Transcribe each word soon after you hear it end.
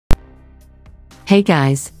Hey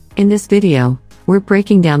guys, in this video, we're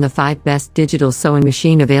breaking down the 5 best digital sewing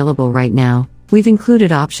machine available right now. We've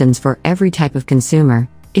included options for every type of consumer.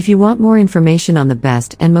 If you want more information on the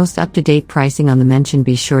best and most up-to-date pricing on the mention,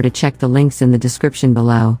 be sure to check the links in the description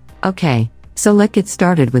below. Okay, so let's get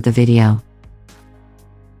started with the video.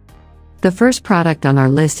 The first product on our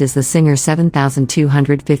list is the Singer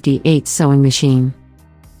 7258 sewing machine.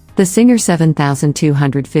 The Singer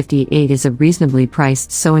 7258 is a reasonably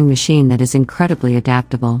priced sewing machine that is incredibly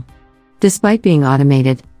adaptable. Despite being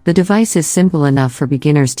automated, the device is simple enough for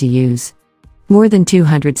beginners to use. More than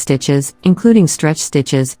 200 stitches, including stretch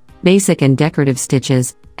stitches, basic and decorative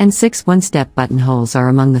stitches, and 6 one-step buttonholes are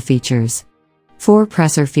among the features. 4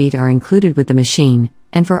 presser feet are included with the machine,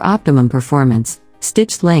 and for optimum performance,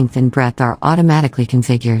 stitch length and breadth are automatically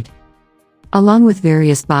configured. Along with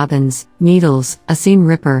various bobbins, needles, a seam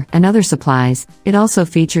ripper, and other supplies, it also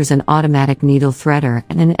features an automatic needle threader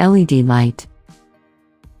and an LED light.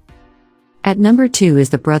 At number 2 is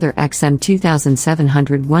the Brother XM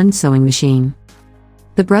 2701 sewing machine.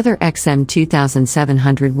 The Brother XM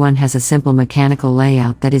 2701 has a simple mechanical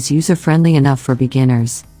layout that is user-friendly enough for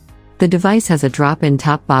beginners. The device has a drop-in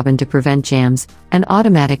top bobbin to prevent jams, an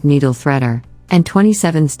automatic needle threader, and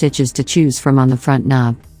 27 stitches to choose from on the front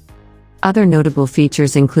knob. Other notable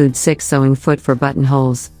features include 6 sewing foot for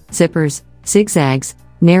buttonholes, zippers, zigzags,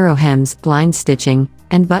 narrow hems, blind stitching,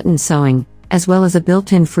 and button sewing, as well as a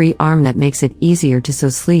built-in free arm that makes it easier to sew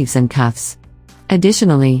sleeves and cuffs.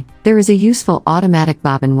 Additionally, there is a useful automatic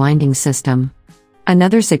bobbin winding system.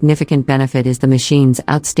 Another significant benefit is the machine's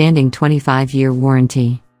outstanding 25-year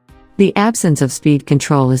warranty. The absence of speed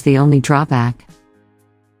control is the only drawback.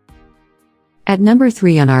 At number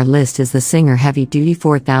 3 on our list is the Singer Heavy Duty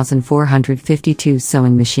 4452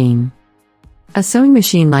 sewing machine. A sewing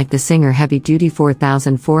machine like the Singer Heavy Duty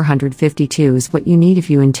 4452 is what you need if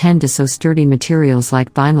you intend to sew sturdy materials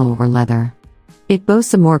like vinyl or leather. It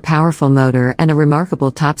boasts a more powerful motor and a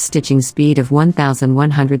remarkable top stitching speed of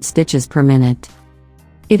 1,100 stitches per minute.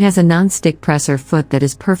 It has a non-stick presser foot that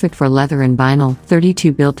is perfect for leather and vinyl,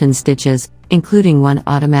 32 built-in stitches, including 1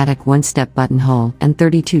 automatic one-step buttonhole and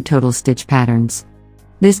 32 total stitch patterns.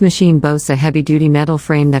 This machine boasts a heavy-duty metal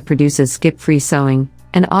frame that produces skip-free sewing,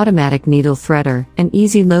 an automatic needle threader, an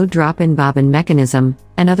easy load drop-in bobbin mechanism,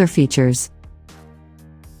 and other features.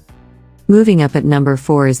 Moving up at number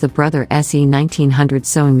 4 is the Brother SE 1900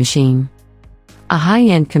 sewing machine. A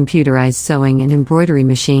high-end computerized sewing and embroidery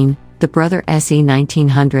machine, the Brother SE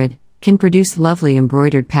 1900 can produce lovely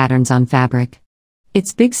embroidered patterns on fabric.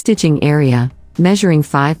 Its big stitching area, measuring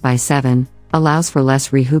 5 by 7, allows for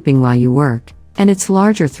less rehooping while you work, and its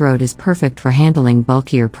larger throat is perfect for handling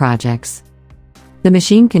bulkier projects. The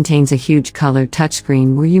machine contains a huge colored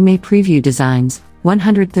touchscreen where you may preview designs,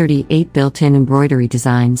 138 built-in embroidery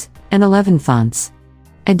designs, and 11 fonts.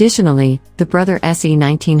 Additionally, the Brother SE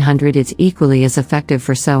 1900 is equally as effective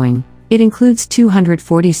for sewing. It includes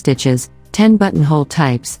 240 stitches, 10 buttonhole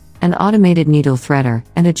types, an automated needle threader,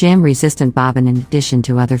 and a jam-resistant bobbin in addition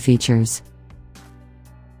to other features.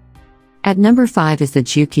 At number 5 is the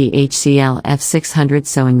Juki HCL F600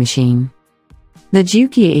 sewing machine. The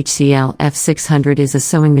Juki HCL F600 is a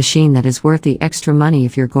sewing machine that is worth the extra money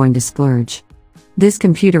if you're going to splurge. This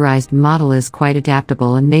computerized model is quite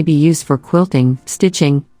adaptable and may be used for quilting,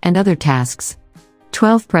 stitching, and other tasks.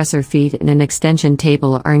 12 presser feet and an extension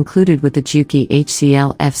table are included with the Juki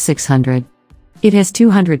HCL F600. It has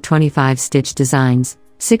 225 stitch designs,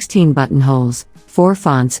 16 buttonholes, 4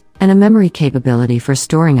 fonts, and a memory capability for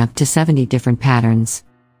storing up to 70 different patterns.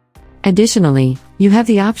 Additionally, you have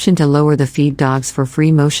the option to lower the feed dogs for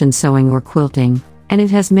free motion sewing or quilting, and it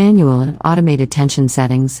has manual and automated tension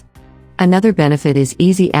settings. Another benefit is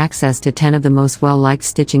easy access to 10 of the most well-liked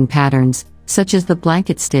stitching patterns, such as the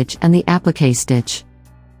blanket stitch and the applique stitch.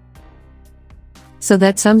 So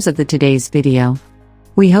that sums up today's video.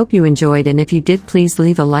 We hope you enjoyed, and if you did, please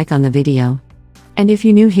leave a like on the video. And if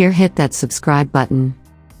you're new here, hit that subscribe button.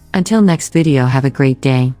 Until next video, have a great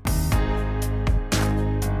day.